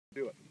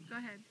Go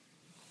ahead.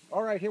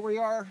 All right, here we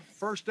are,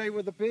 first day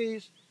with the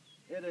bees.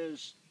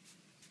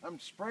 I'm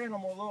spraying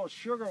them with a little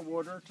sugar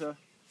water to,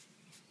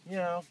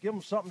 give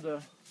them something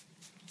to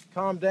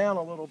calm down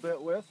a little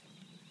bit with,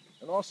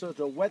 and also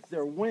to wet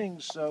their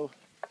wings so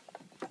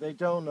they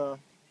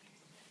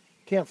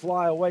can't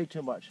fly away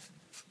too much.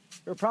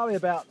 There are probably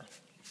about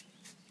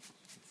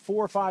 4,000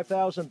 or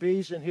 5,000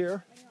 bees in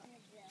here,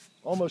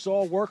 almost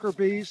all worker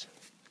bees,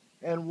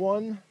 and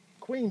one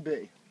queen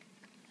bee.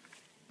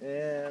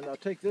 And I'll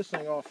take this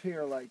thing off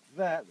here like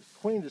that. The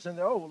queen is in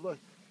there. Oh, look,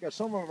 got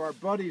some of our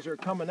buddies are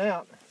coming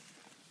out.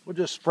 We'll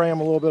just spray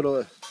them a little bit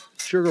of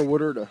sugar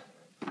water to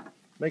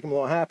make them a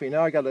little happy.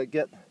 Now I got to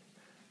get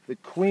the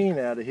queen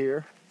out of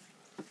here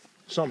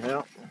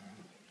somehow.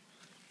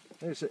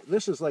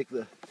 This is like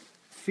the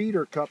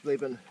feeder cup they've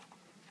been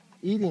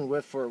eating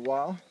with for a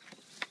while.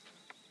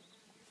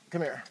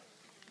 Come here.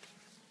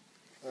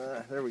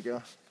 There we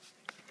go.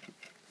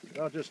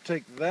 I'll just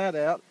take that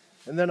out.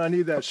 And then I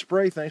need that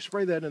spray thing.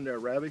 Spray that in there,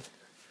 Robbie.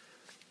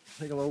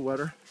 Make it a little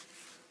wetter.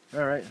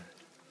 All right.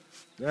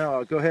 Now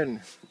I'll go ahead and,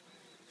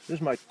 this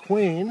is my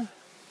queen.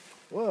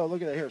 Whoa,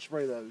 look at that here.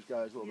 Spray those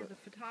guys a little bit. The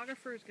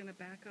photographer is going to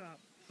back up.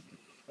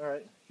 All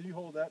right. Can you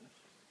hold that?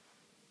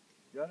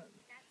 Got it?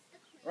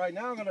 All right,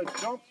 now I'm going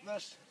to dump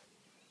this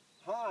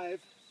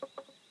hive,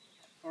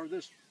 or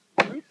this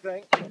root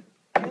thing,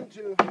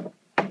 into,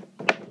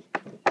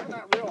 I'm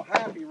not real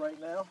happy right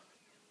now,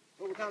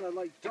 but we'll kind of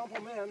like dump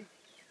them in.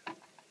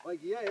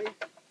 Like yay,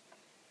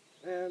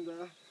 and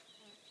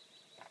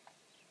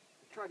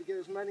try to get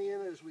as many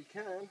in as we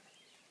can.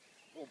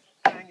 We'll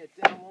bang it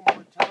down one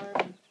more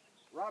time.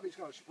 Robbie's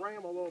going to spray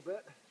them a little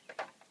bit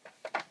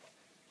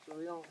so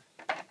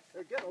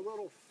they're getting a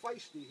little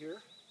feisty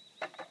here.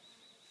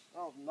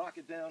 I'll knock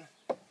it down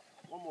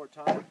one more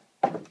time,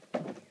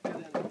 get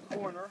in the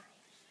corner,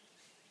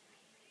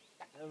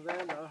 and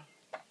then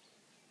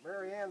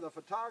Marianne, the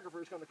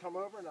photographer, is going to come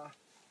over, and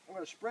I'm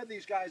going to spread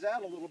these guys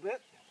out a little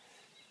bit.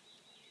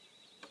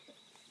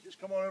 Just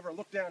come on over and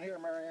look down here,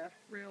 Marianne.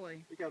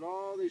 Really? We got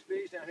all these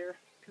bees down here.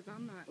 Because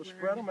I'm not we'll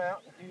spread them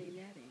out. Any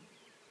netting.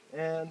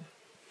 And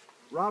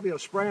Robbie will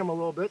spray them a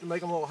little bit to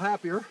make them a little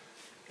happier.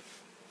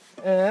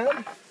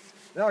 And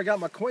now I got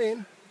my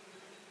queen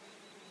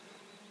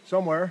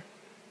somewhere.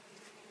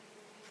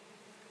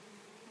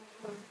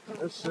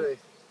 Let's see.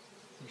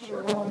 I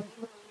don't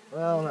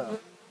know.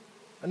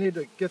 I need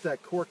to get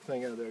that cork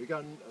thing out of there. You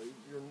got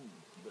your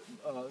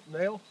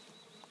nail?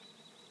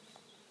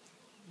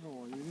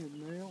 No, you need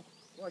a nail?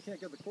 Well, I can't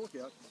get the cork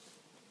out.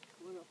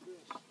 What up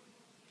this?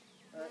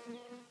 All right.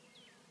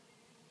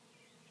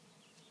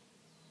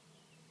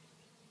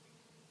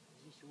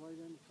 Is this the right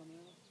end to come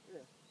out?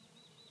 Yeah.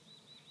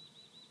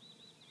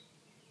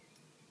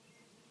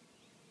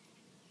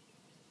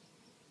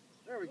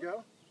 There we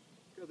go.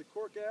 Got the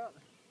cork out.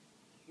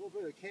 A little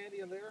bit of candy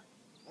in there.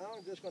 Now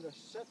I'm just going to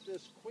set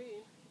this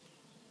queen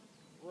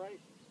right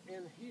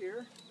in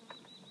here.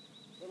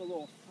 Put a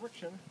little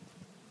friction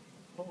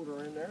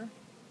holder in there.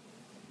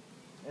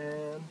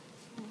 And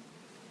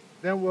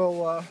then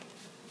we'll,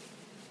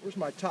 where's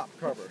my top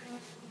cover?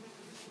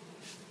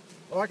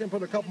 Well, I can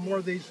put a couple more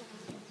of these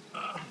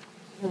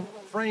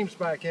frames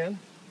back in.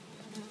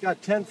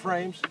 Got 10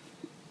 frames.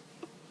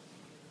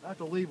 I have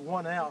to leave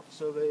one out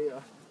so they,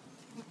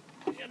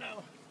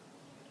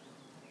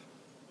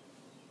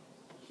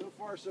 so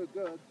far so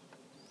good.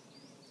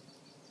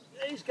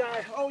 These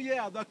guys, oh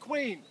yeah, the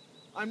queen.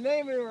 I'm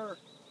naming her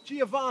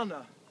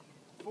Giovanna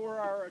for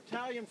our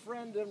Italian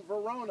friend in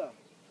Verona,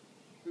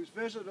 who's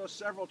visited us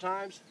several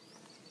times.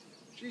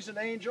 She's an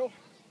angel,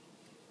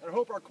 and I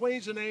hope our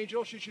queen's an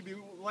angel. She should be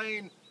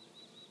laying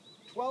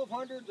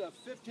 1,200 to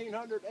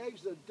 1,500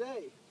 eggs a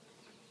day,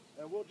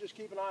 and we'll just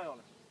keep an eye on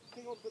her.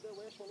 Can you go put that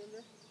last one in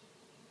there?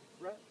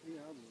 Right?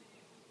 Yeah, I'll do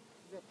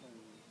it. Got plenty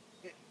of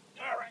it.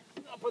 Yeah. All right,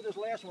 I'll put this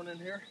last one in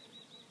here.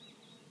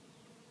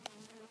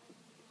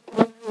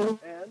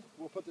 And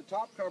we'll put the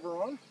top cover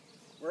on,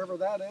 wherever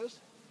that is.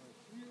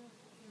 Right here.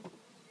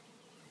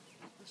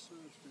 This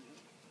side's for you.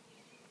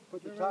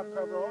 Put the top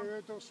cover on.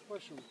 Don't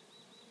squish them.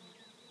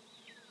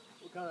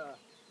 We'll kind of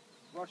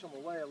brush them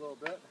away a little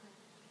bit.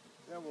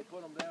 Then we'll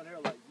put them down here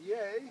like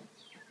yay.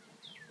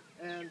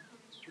 And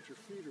put your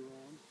feeder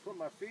on. Put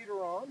my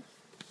feeder on.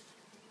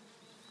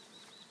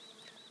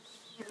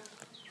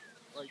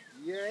 Like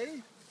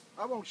yay.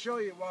 I won't show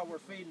you while we're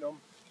feeding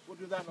them. We'll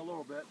do that in a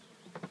little bit.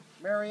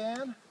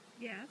 Marianne?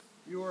 Yes?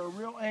 You are a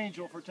real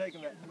angel for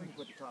taking that. We can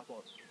put the top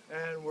on.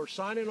 And we're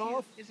signing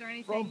off Is there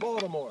anything? from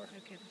Baltimore.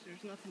 Okay,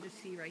 there's nothing to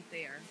see right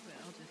there, but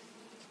I'll just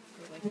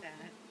go like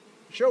that.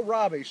 Show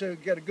Robbie so you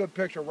get a good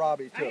picture of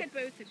Robbie too. I had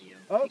both of you.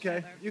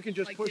 Okay, you can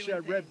just like push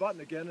that doing red things.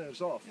 button again and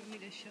it's off. You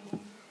want me to show them?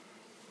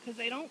 Because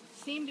they don't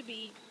seem to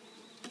be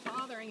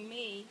bothering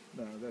me.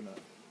 No, they're not.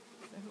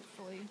 So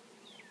hopefully.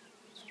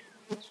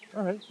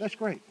 All right, that's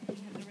great. You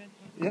have the red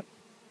button. Yep.